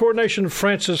content coordination,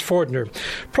 Francis Fortner.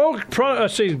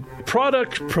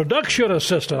 Production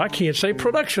assistant, I can't say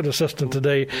production assistant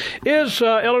today, is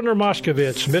Eleanor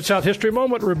Moskovitz. Mid-South History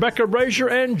Moment, Rebecca Brazier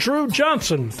and Drew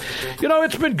Johnson. You know,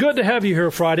 it's been good to have you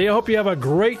here Friday. I hope you have a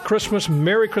great Christmas.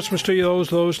 Merry Christmas to you,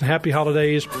 those, and happy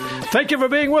holidays. Thank you for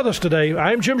being with us today.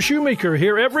 I'm Jim Shoemaker,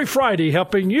 here every Friday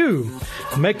helping you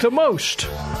make the most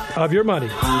of your money.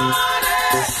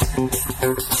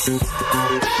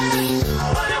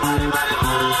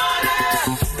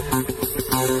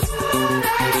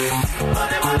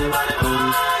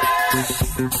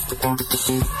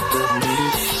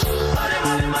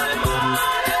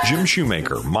 Jim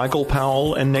Shoemaker, Michael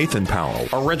Powell, and Nathan Powell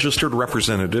are registered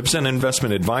representatives and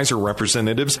investment advisor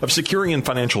representatives of Securian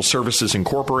Financial Services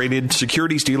Incorporated,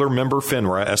 securities dealer member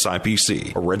FINRA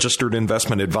SIPC. A registered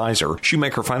investment advisor,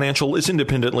 Shoemaker Financial is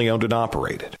independently owned and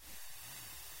operated.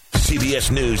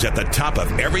 CBS News at the top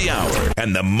of every hour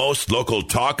and the most local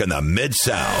talk in the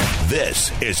Mid-South.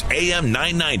 This is AM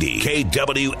 990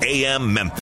 KWAM Memphis.